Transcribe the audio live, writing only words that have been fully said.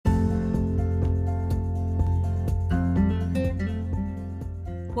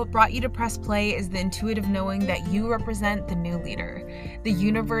What brought you to press play is the intuitive knowing that you represent the new leader. The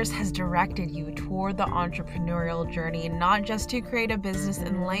universe has directed you toward the entrepreneurial journey, not just to create a business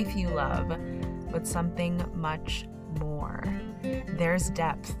and life you love, but something much more. There's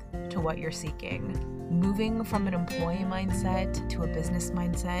depth to what you're seeking. Moving from an employee mindset to a business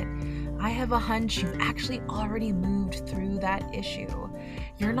mindset, I have a hunch you've actually already moved through that issue.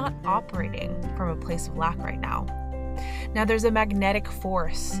 You're not operating from a place of lack right now. Now there's a magnetic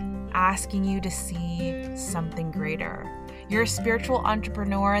force asking you to see something greater. You're a spiritual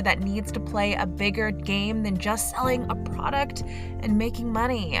entrepreneur that needs to play a bigger game than just selling a product and making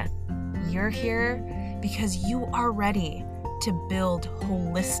money. You're here because you are ready to build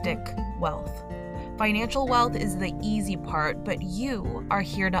holistic wealth. Financial wealth is the easy part, but you are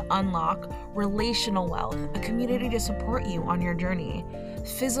here to unlock relational wealth, a community to support you on your journey.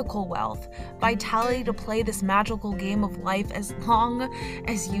 Physical wealth, vitality to play this magical game of life as long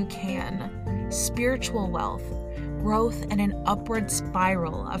as you can. Spiritual wealth, growth and an upward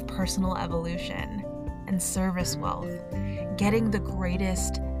spiral of personal evolution. And service wealth, getting the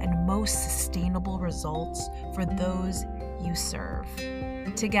greatest and most sustainable results for those you serve.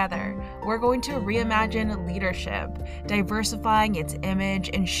 Together, we're going to reimagine leadership, diversifying its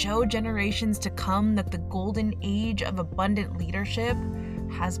image, and show generations to come that the golden age of abundant leadership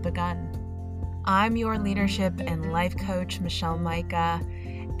has begun. I'm your leadership and life coach, Michelle Micah,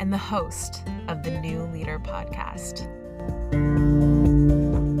 and the host of the New Leader Podcast.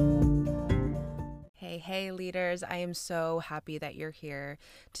 Hey leaders, I am so happy that you're here.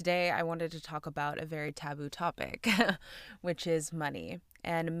 Today I wanted to talk about a very taboo topic, which is money.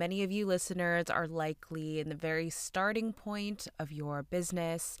 And many of you listeners are likely in the very starting point of your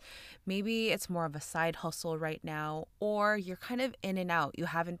business. Maybe it's more of a side hustle right now, or you're kind of in and out. You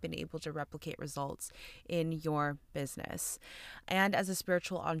haven't been able to replicate results in your business. And as a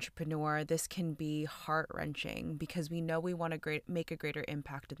spiritual entrepreneur, this can be heart-wrenching because we know we want to make a greater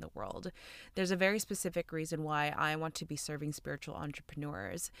impact in the world. There's a very specific reason why I want to be serving spiritual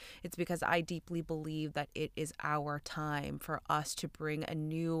entrepreneurs. It's because I deeply believe that it is our time for us to bring a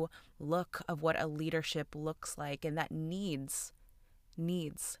new look of what a leadership looks like, and that needs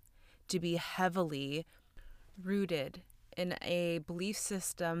to be heavily rooted in a belief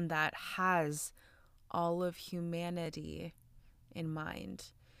system that has all of humanity in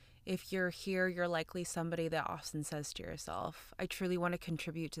mind. If you're here, you're likely somebody that often says to yourself, I truly want to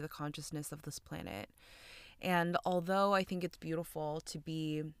contribute to the consciousness of this planet. And although I think it's beautiful to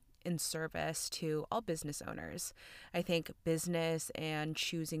be in service to all business owners, I think business and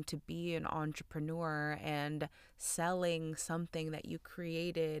choosing to be an entrepreneur and selling something that you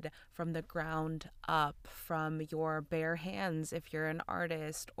created from the ground up, from your bare hands if you're an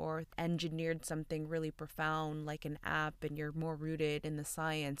artist, or engineered something really profound like an app and you're more rooted in the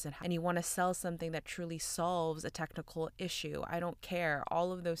science, and you want to sell something that truly solves a technical issue. I don't care.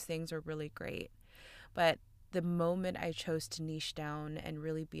 All of those things are really great. But the moment I chose to niche down and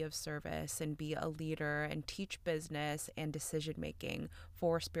really be of service and be a leader and teach business and decision making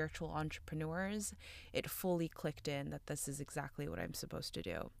for spiritual entrepreneurs, it fully clicked in that this is exactly what I'm supposed to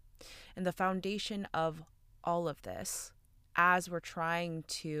do. And the foundation of all of this, as we're trying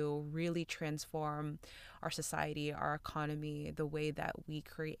to really transform our society, our economy, the way that we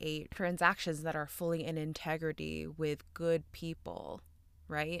create transactions that are fully in integrity with good people,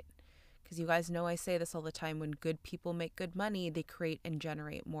 right? Because you guys know I say this all the time, when good people make good money, they create and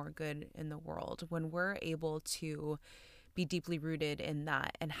generate more good in the world. When we're able to be deeply rooted in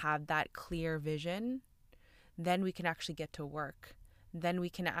that and have that clear vision, then we can actually get to work. Then we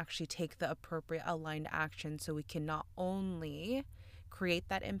can actually take the appropriate aligned action so we can not only create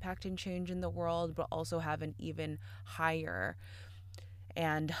that impact and change in the world, but also have an even higher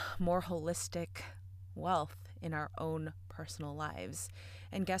and more holistic wealth in our own personal lives.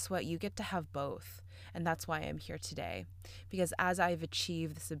 And guess what? You get to have both. And that's why I'm here today. Because as I've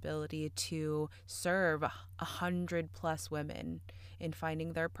achieved this ability to serve 100+ women in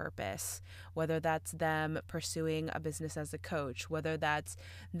finding their purpose, whether that's them pursuing a business as a coach, whether that's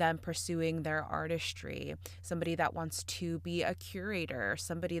them pursuing their artistry, somebody that wants to be a curator,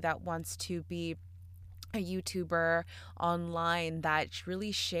 somebody that wants to be a YouTuber online that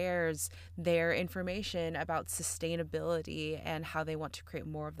really shares their information about sustainability and how they want to create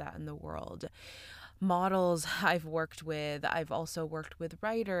more of that in the world. Models I've worked with. I've also worked with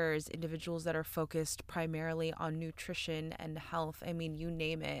writers, individuals that are focused primarily on nutrition and health. I mean, you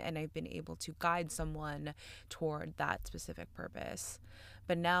name it, and I've been able to guide someone toward that specific purpose.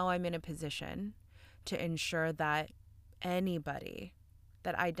 But now I'm in a position to ensure that anybody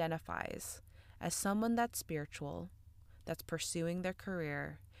that identifies as someone that's spiritual, that's pursuing their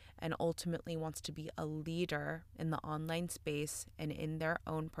career, and ultimately wants to be a leader in the online space and in their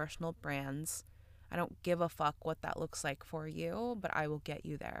own personal brands, I don't give a fuck what that looks like for you, but I will get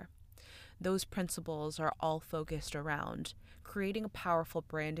you there. Those principles are all focused around creating a powerful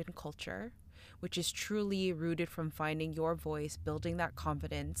brand and culture, which is truly rooted from finding your voice, building that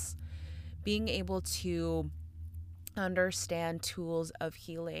confidence, being able to understand tools of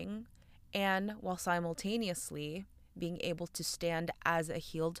healing, and while simultaneously being able to stand as a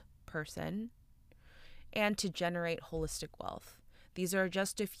healed person and to generate holistic wealth. These are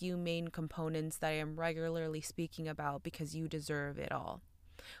just a few main components that I am regularly speaking about because you deserve it all.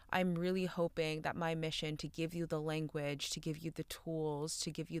 I'm really hoping that my mission to give you the language, to give you the tools, to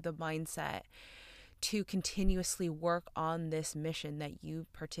give you the mindset, to continuously work on this mission that you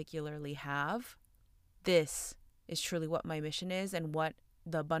particularly have. This is truly what my mission is and what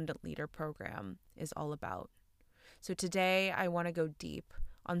the Abundant Leader program is all about. So today I want to go deep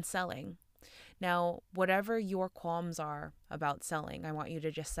on selling. Now, whatever your qualms are about selling, I want you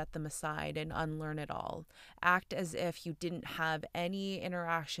to just set them aside and unlearn it all. Act as if you didn't have any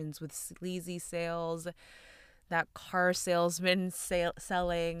interactions with sleazy sales, that car salesman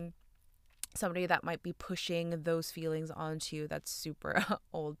selling, somebody that might be pushing those feelings onto you. That's super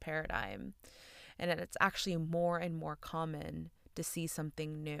old paradigm. And it's actually more and more common to see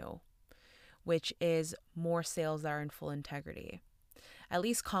something new, which is more sales that are in full integrity. At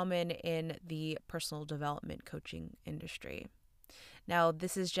least common in the personal development coaching industry. Now,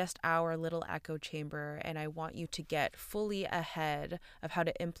 this is just our little echo chamber, and I want you to get fully ahead of how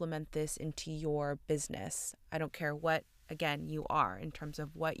to implement this into your business. I don't care what, again, you are in terms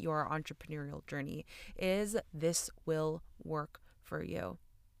of what your entrepreneurial journey is. This will work for you.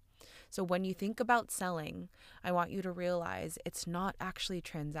 So when you think about selling, I want you to realize it's not actually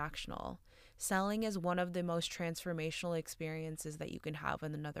transactional. Selling is one of the most transformational experiences that you can have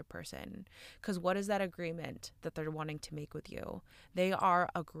with another person. Because what is that agreement that they're wanting to make with you? They are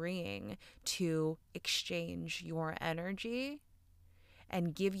agreeing to exchange your energy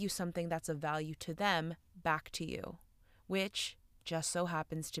and give you something that's of value to them back to you, which just so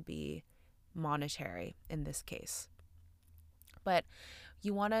happens to be monetary in this case. But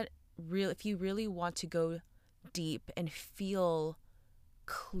you want to if you really want to go deep and feel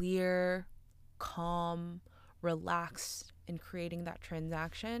clear, calm, relaxed in creating that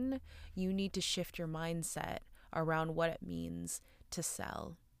transaction, you need to shift your mindset around what it means to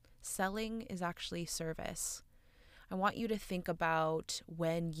sell. Selling is actually service. I want you to think about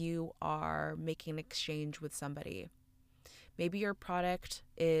when you are making an exchange with somebody. Maybe your product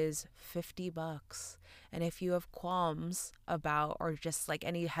is $50. And if you have qualms about or just like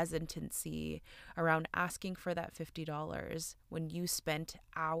any hesitancy around asking for that $50 when you spent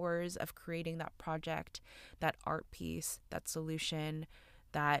hours of creating that project, that art piece, that solution,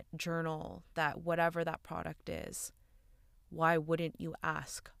 that journal, that whatever that product is, why wouldn't you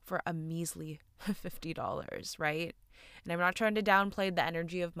ask for a measly $50, right? And I'm not trying to downplay the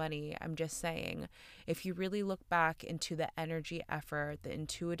energy of money. I'm just saying, if you really look back into the energy, effort, the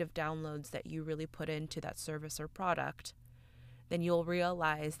intuitive downloads that you really put into that service or product, then you'll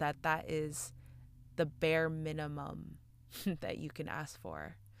realize that that is the bare minimum that you can ask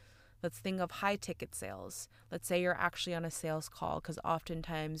for. Let's think of high ticket sales. Let's say you're actually on a sales call, because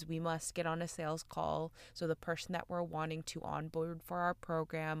oftentimes we must get on a sales call. So the person that we're wanting to onboard for our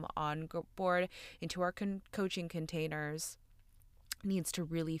program, onboard into our coaching containers, needs to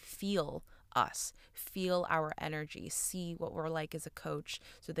really feel us, feel our energy, see what we're like as a coach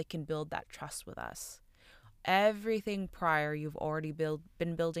so they can build that trust with us. Everything prior, you've already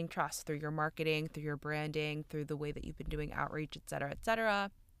been building trust through your marketing, through your branding, through the way that you've been doing outreach, et cetera, et cetera.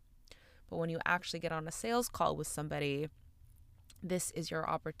 But when you actually get on a sales call with somebody, this is your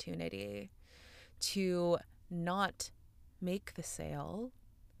opportunity to not make the sale,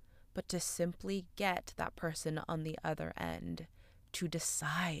 but to simply get that person on the other end to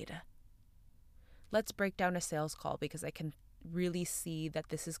decide. Let's break down a sales call, because I can really see that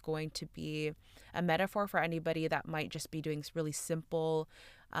this is going to be a metaphor for anybody that might just be doing really simple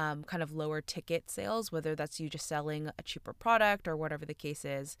kind of lower ticket sales, whether that's you just selling a cheaper product or whatever the case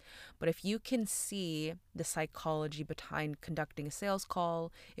is. But if you can see the psychology behind conducting a sales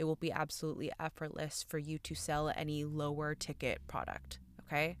call, it will be absolutely effortless for you to sell any lower ticket product.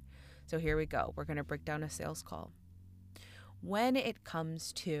 Okay, so here we go. We're going to break down a sales call. When it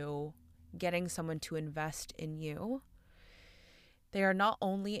comes to getting someone to invest in you, they are not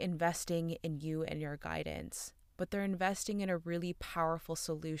only investing in you and your guidance, but they're investing in a really powerful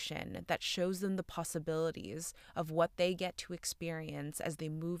solution that shows them the possibilities of what they get to experience as they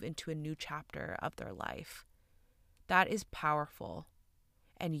move into a new chapter of their life. That is powerful.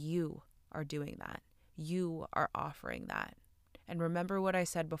 And you are doing that. You are offering that. And remember what I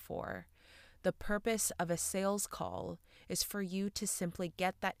said before. The purpose of a sales call is for you to simply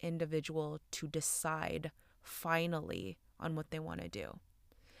get that individual to decide finally on what they want to do.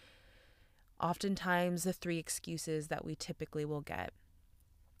 Oftentimes, the three excuses that we typically will get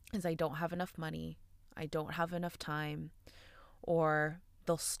is I don't have enough money, I don't have enough time, or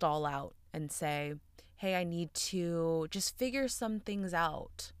they'll stall out and say, hey, I need to just figure some things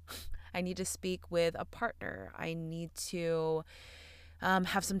out. I need to speak with a partner. I need to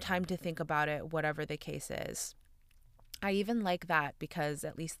have some time to think about it, whatever the case is. I even like that because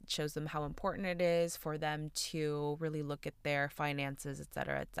at least it shows them how important it is for them to really look at their finances, et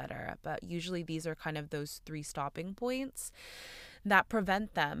cetera, et cetera. But usually these are kind of those three stopping points that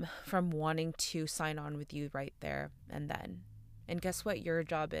prevent them from wanting to sign on with you right there and then. And guess what your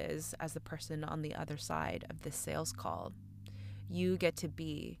job is as the person on the other side of this sales call? You get to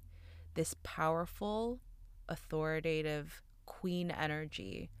be this powerful, authoritative queen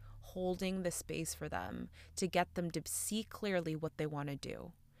energy holding the space for them to get them to see clearly what they want to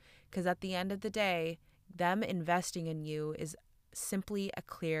do. Because at the end of the day, them investing in you is simply a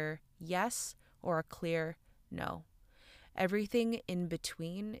clear yes or a clear no. Everything in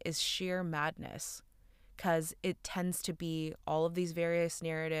between is sheer madness because it tends to be all of these various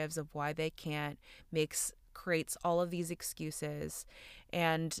narratives of why they can't, creates all of these excuses.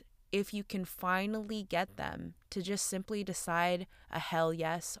 And if you can finally get them to just simply decide a hell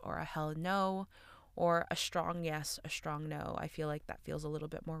yes or a hell no, or a strong yes, a strong no, I feel like that feels a little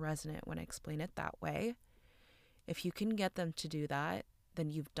bit more resonant when I explain it that way. If you can get them to do that,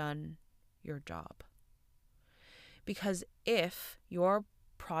 then you've done your job. Because if your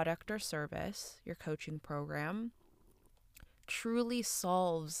product or service, your coaching program, truly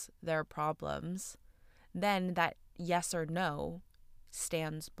solves their problems, then that yes or no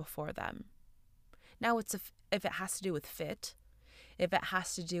stands before them. Now, if it has to do with fit, if it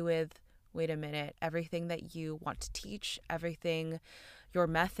has to do with, wait a minute, everything that you want to teach, everything, your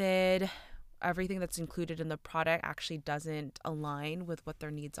method, everything that's included in the product actually doesn't align with what their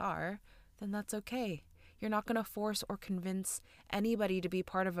needs are, then that's okay. You're not going to force or convince anybody to be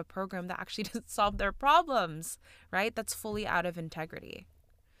part of a program that actually doesn't solve their problems, right? That's fully out of integrity.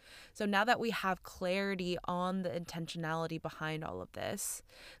 So now that we have clarity on the intentionality behind all of this,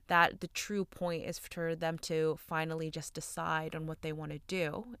 that the true point is for them to finally just decide on what they want to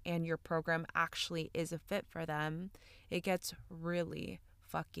do, and your program actually is a fit for them, it gets really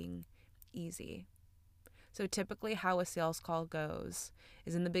fucking easy. So typically how a sales call goes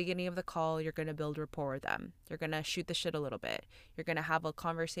is in the beginning of the call, you're going to build rapport with them. You're going to shoot the shit a little bit. You're going to have a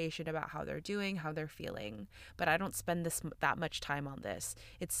conversation about how they're doing, how they're feeling. But I don't spend that much time on this.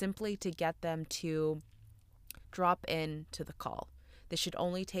 It's simply to get them to drop in to the call. This should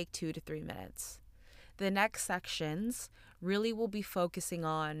only take 2 to 3 minutes. The next sections really will be focusing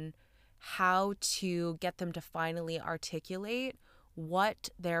on how to get them to finally articulate what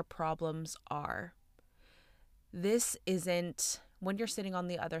their problems are. This isn't, when you're sitting on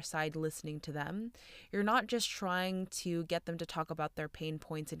the other side listening to them, you're not just trying to get them to talk about their pain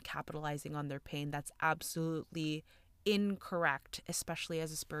points and capitalizing on their pain. That's absolutely incorrect, especially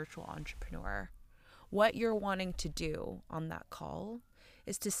as a spiritual entrepreneur. What you're wanting to do on that call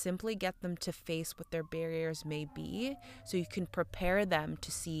is to simply get them to face what their barriers may be so you can prepare them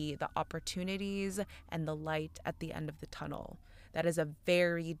to see the opportunities and the light at the end of the tunnel. That is a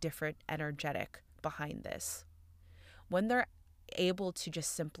very different energetic behind this. When they're able to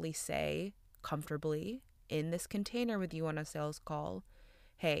just simply say comfortably in this container with you on a sales call,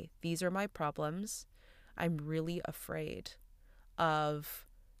 hey, these are my problems. I'm really afraid of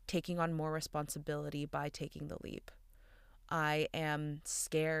taking on more responsibility by taking the leap. I am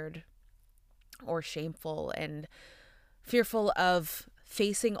scared or shameful and fearful of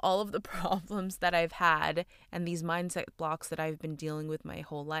facing all of the problems that I've had and these mindset blocks that I've been dealing with my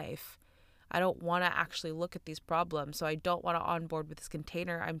whole life. I don't want to actually look at these problems, so I don't want to onboard with this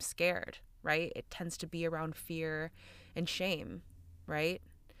container. I'm scared, right? It tends to be around fear and shame, right?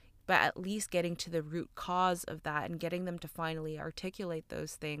 But at least getting to the root cause of that and getting them to finally articulate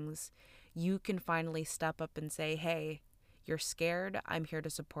those things, you can finally step up and say, hey, you're scared. I'm here to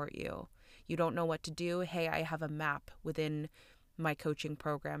support you. You don't know what to do. Hey, I have a map within my coaching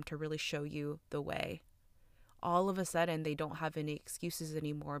program to really show you the way. All of a sudden, they don't have any excuses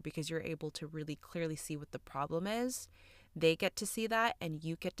anymore because you're able to really clearly see what the problem is. They get to see that and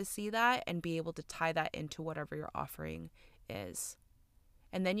you get to see that and be able to tie that into whatever your offering is.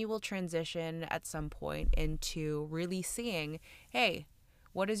 And then you will transition at some point into really seeing, hey,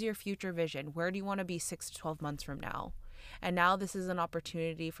 what is your future vision? Where do you want to be 6 to 12 months from now? And now this is an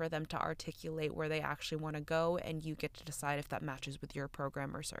opportunity for them to articulate where they actually want to go, and you get to decide if that matches with your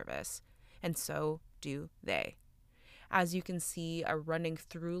program or service. And so do they. As you can see, a running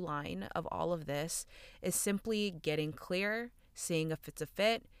through line of all of this is simply getting clear, seeing if it's a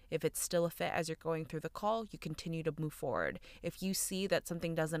fit. If it's still a fit as you're going through the call, you continue to move forward. If you see that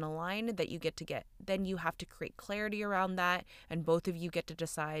something doesn't align, then you have to create clarity around that, and both of you get to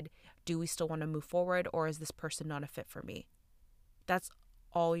decide, do we still want to move forward, or is this person not a fit for me? That's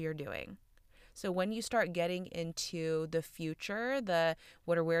all you're doing. So when you start getting into the future,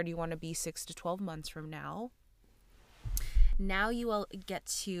 where do you want to be 6 to 12 months from now you will get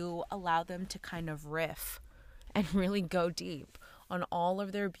to allow them to kind of riff and really go deep on all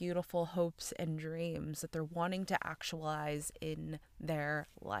of their beautiful hopes and dreams that they're wanting to actualize in their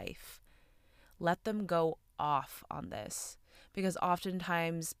life. Let them go off on this, because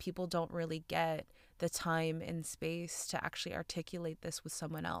oftentimes people don't really get the time and space to actually articulate this with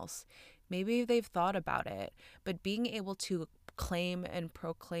someone else. Maybe they've thought about it, but being able to claim and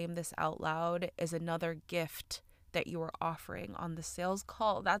proclaim this out loud is another gift that you are offering on the sales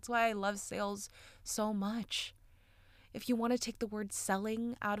call. That's why I love sales so much. If you want to take the word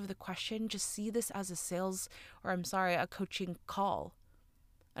selling out of the question, just see this as a coaching call,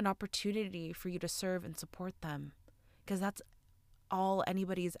 an opportunity for you to serve and support them, because that's all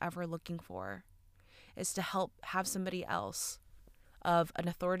anybody is ever looking for, is to help have somebody else, of an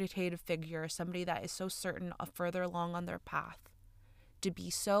authoritative figure, somebody that is so certain of further along on their path, to be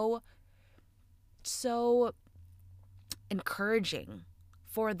so encouraging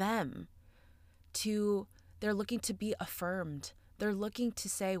for them. They're looking to be affirmed. They're looking to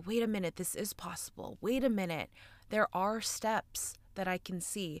say, wait a minute, this is possible. Wait a minute, there are steps that I can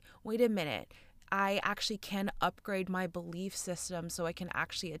see. Wait a minute, I actually can upgrade my belief system so I can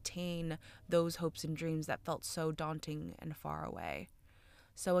actually attain those hopes and dreams that felt so daunting and far away.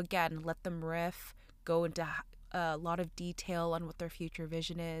 So again, let them riff, go into a lot of detail on what their future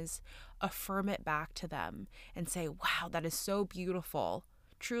vision is, affirm it back to them and say, wow, that is so beautiful.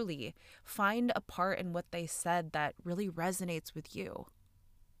 Truly, find a part in what they said that really resonates with you.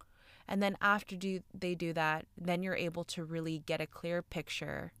 And then after they do that, then you're able to really get a clear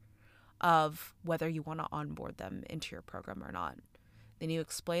picture of whether you want to onboard them into your program or not. Then you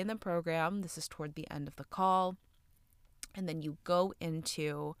explain the program. This is toward the end of the call. And then you go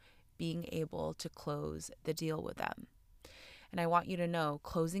into being able to close the deal with them. And I want you to know,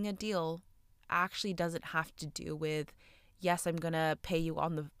 closing a deal actually doesn't have to do with, yes, I'm going to pay you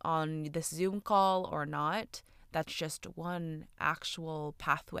on this Zoom call or not. That's just one actual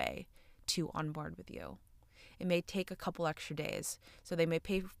pathway to onboard with you. It may take a couple extra days. So they may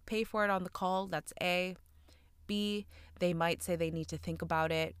pay for it on the call. That's A. B, they might say they need to think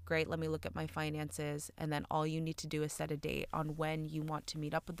about it. Great, let me look at my finances. And then all you need to do is set a date on when you want to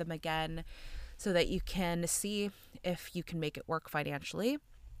meet up with them again so that you can see if you can make it work financially.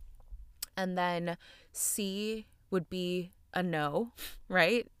 And then C would be a no,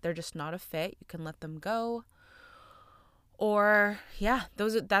 right? They're just not a fit. You can let them go. Or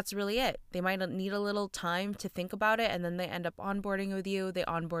that's really it. They might need a little time to think about it, and then they end up onboarding with you. They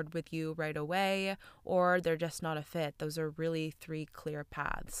onboard with you right away, or they're just not a fit. Those are really 3 clear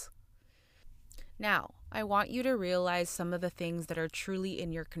paths. Now, I want you to realize some of the things that are truly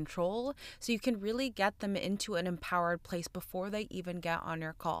in your control so you can really get them into an empowered place before they even get on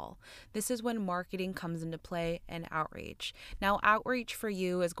your call. This is when marketing comes into play and outreach. Now, outreach for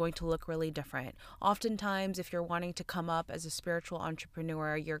you is going to look really different. Oftentimes, if you're wanting to come up as a spiritual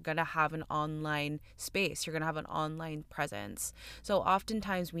entrepreneur, you're going to have an online space. You're going to have an online presence. So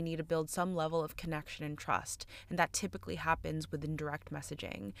oftentimes, we need to build some level of connection and trust, and that typically happens within direct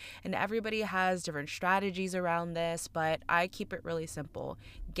messaging. And everybody has different strategies around this, but I keep it really simple.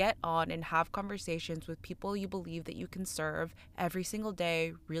 Get on and have conversations with people you believe that you can serve every single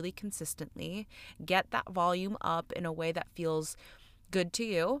day, really consistently. Get that volume up in a way that feels good to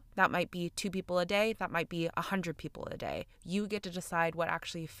you. That might be 2 people a day. That might be 100 people a day. You get to decide what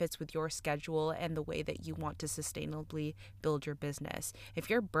actually fits with your schedule and the way that you want to sustainably build your business. If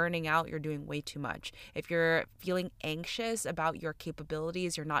you're burning out, you're doing way too much. If you're feeling anxious about your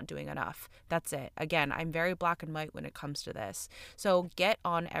capabilities, you're not doing enough. That's it. Again, I'm very black and white when it comes to this. So get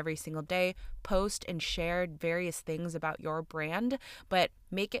on every single day, post and share various things about your brand, but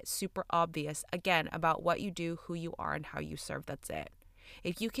make it super obvious, again, about what you do, who you are, and how you serve. That's it.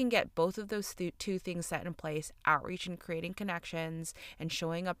 If you can get both of those 2 things set in place, outreach and creating connections and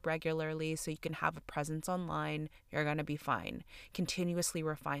showing up regularly so you can have a presence online, you're going to be fine. Continuously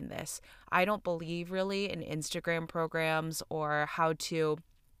refine this. I don't believe really in Instagram programs or how to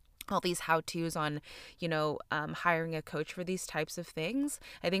all these how-tos on, hiring a coach for these types of things.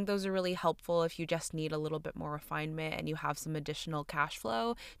 I think those are really helpful if you just need a little bit more refinement and you have some additional cash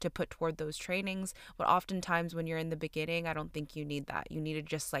flow to put toward those trainings. But oftentimes when you're in the beginning, I don't think you need that. You need to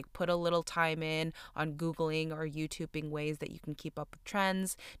just like put a little time in on Googling or YouTubing ways that you can keep up with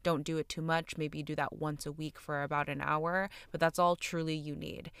trends. Don't do it too much. Maybe you do that once a week for about an hour, but that's all truly you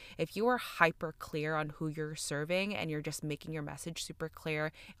need. If you are hyper clear on who you're serving and you're just making your message super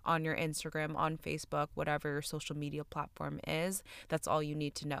clear on your Instagram, on Facebook, whatever your social media platform is, that's all you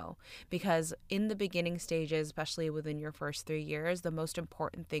need to know. Because in the beginning stages, especially within your first 3 years, the most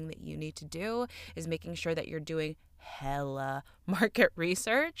important thing that you need to do is making sure that you're doing hella market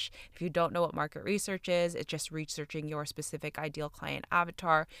research. If you don't know what market research is, it's just researching your specific ideal client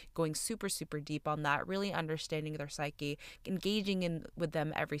avatar, going super, super deep on that, really understanding their psyche, engaging in with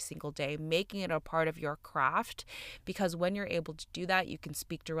them every single day, making it a part of your craft. Because when you're able to do that, you can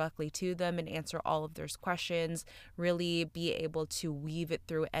speak directly to them and answer all of their questions, really be able to weave it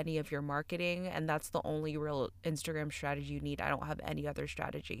through any of your marketing. And that's the only real Instagram strategy you need. I don't have any other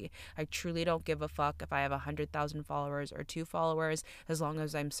strategy. I truly don't give a fuck if I have 100,000 followers or 2 followers. As long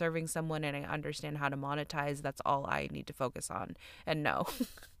as I'm serving someone and I understand how to monetize, that's all I need to focus on. And no,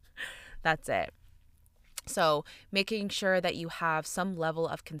 that's it. So making sure that you have some level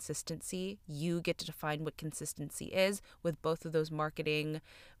of consistency, you get to define what consistency is with both of those marketing,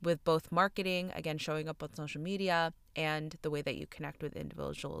 again, showing up on social media, and the way that you connect with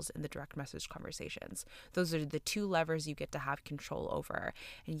individuals in the direct message conversations. Those are the 2 levers you get to have control over,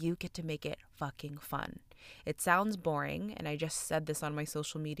 and you get to make it fucking fun. It sounds boring, and I just said this on my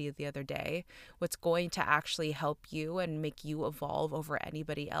social media the other day. What's going to actually help you and make you evolve over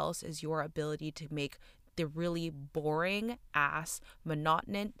anybody else is your ability to make the really boring ass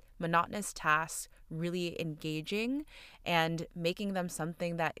monotonous tasks really engaging and making them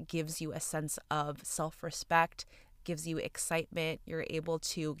something that gives you a sense of self-respect, gives you excitement. You're able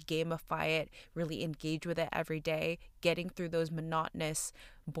to gamify it, really engage with it every day. Getting through those monotonous,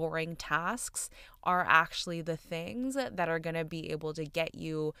 boring tasks are actually the things that are going to be able to get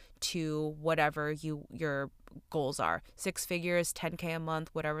you to whatever your goals are. 6 figures, 10K a month,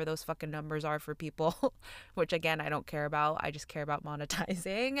 whatever those fucking numbers are for people, which again, I don't care about. I just care about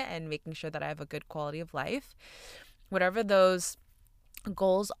monetizing and making sure that I have a good quality of life. Whatever those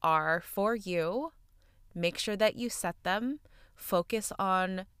goals are for you, make sure that you set them, focus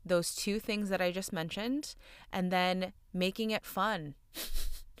on those 2 things that I just mentioned, and then making it fun.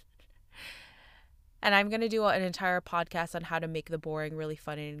 And I'm going to do an entire podcast on how to make the boring really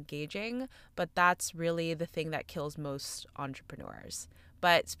fun and engaging, but that's really the thing that kills most entrepreneurs.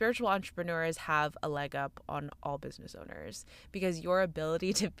 But spiritual entrepreneurs have a leg up on all business owners because your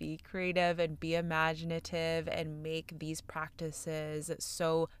ability to be creative and be imaginative and make these practices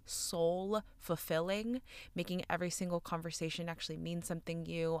so soul fulfilling, making every single conversation actually mean something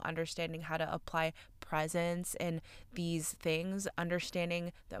new, understanding how to apply presence in these things,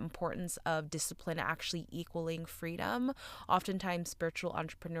 understanding the importance of discipline actually equaling freedom. Oftentimes, spiritual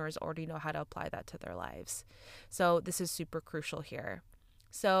entrepreneurs already know how to apply that to their lives. So this is super crucial here.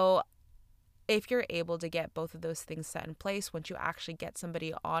 So if you're able to get both of those things set in place, once you actually get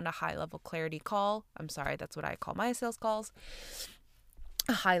somebody on a high-level clarity call, that's what I call my sales calls,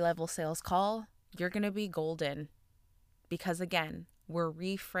 a high-level sales call, you're going to be golden. Because again, we're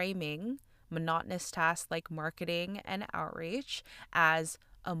reframing monotonous tasks like marketing and outreach as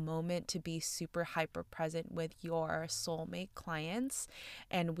a moment to be super hyper present with your soulmate clients.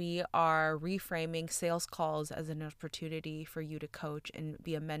 And we are reframing sales calls as an opportunity for you to coach and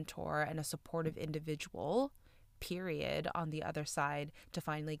be a mentor and a supportive individual, period, on the other side to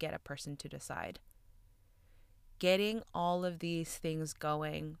finally get a person to decide. Getting all of these things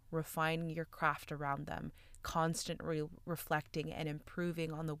going, refining your craft around them, constantly reflecting and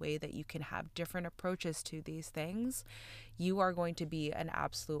improving on the way that you can have different approaches to these things, you are going to be an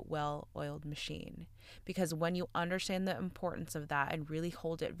absolute well-oiled machine. Because when you understand the importance of that and really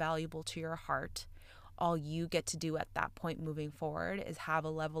hold it valuable to your heart, all you get to do at that point moving forward is have a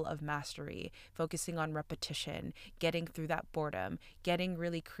level of mastery, focusing on repetition, getting through that boredom, getting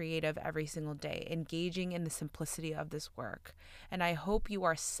really creative every single day, engaging in the simplicity of this work. And I hope you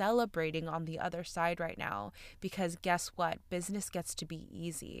are celebrating on the other side right now, because guess what? Business gets to be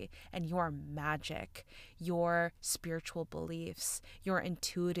easy, and your magic, your spiritual beliefs, your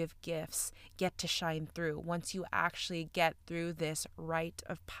intuitive gifts get to shine through once you actually get through this rite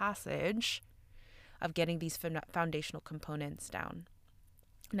of passage of getting these foundational components down.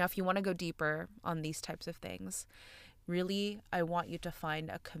 Now, if you want to go deeper on these types of things, Really, I want you to find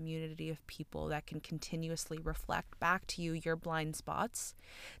a community of people that can continuously reflect back to you your blind spots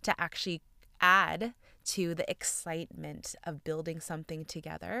to actually add to the excitement of building something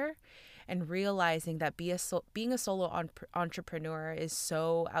together and realizing that being a solo entrepreneur is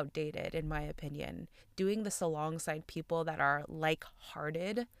so outdated, in my opinion. Doing this alongside people that are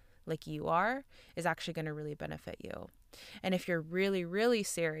like-hearted, like you are, is actually going to really benefit you. And if you're really, really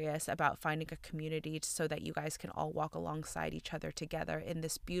serious about finding a community so that you guys can all walk alongside each other together in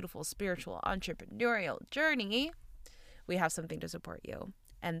this beautiful spiritual entrepreneurial journey, we have something to support you.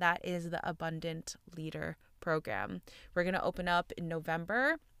 And that is the Abundant Leader Program. We're going to open up in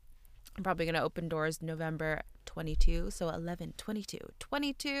November. I'm probably going to open doors November 22, so 11, 22,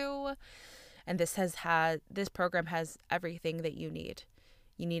 22. And this program has everything that you need.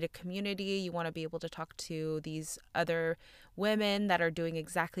 You need a community. You want to be able to talk to these other women that are doing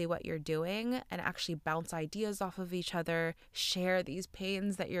exactly what you're doing and actually bounce ideas off of each other, share these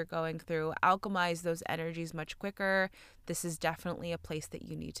pains that you're going through, alchemize those energies much quicker. This is definitely a place that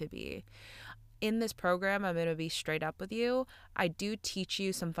you need to be. In this program, I'm going to be straight up with you. I do teach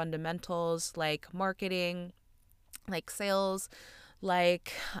you some fundamentals like marketing, like sales,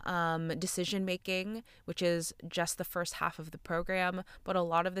 like decision making, which is just the first half of the program. But a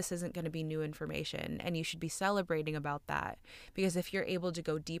lot of this isn't going to be new information, and you should be celebrating about that, because if you're able to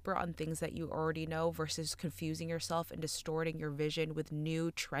go deeper on things that you already know versus confusing yourself and distorting your vision with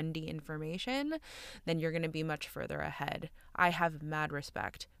new trendy information, then you're going to be much further ahead. I have mad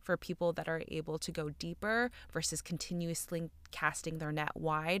respect for people that are able to go deeper versus continuously casting their net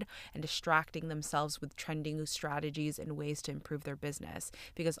wide and distracting themselves with trending strategies and ways to improve their business.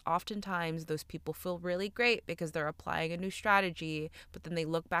 Because oftentimes those people feel really great because they're applying a new strategy, but then they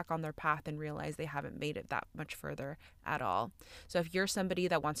look back on their path and realize they haven't made it that much further at all. So if you're somebody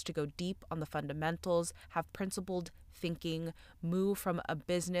that wants to go deep on the fundamentals, have principled thinking, move from a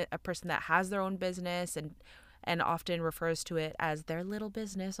person that has their own business and often refers to it as their little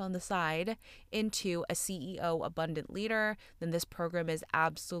business on the side, into a CEO abundant leader, then this program is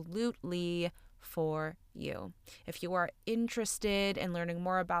absolutely for you. If you are interested in learning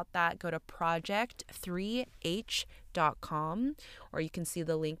more about that, go to project3h.com, or you can see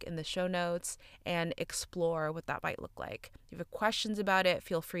the link in the show notes and explore what that might look like. If you have questions about it,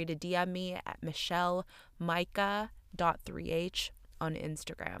 feel free to DM me at michellemaika.3h on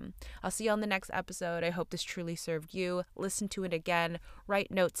Instagram. I'll see you on the next episode. I hope this truly served you. Listen to it again,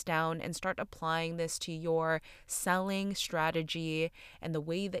 write notes down, and start applying this to your selling strategy and the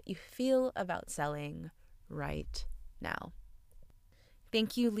way that you feel about selling right now.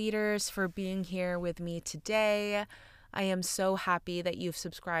 Thank you, leaders, for being here with me today. I am so happy that you've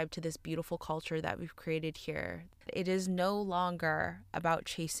subscribed to this beautiful culture that we've created here. It is no longer about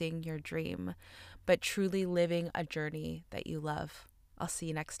chasing your dream, but truly living a journey that you love. I'll see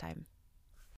you next time.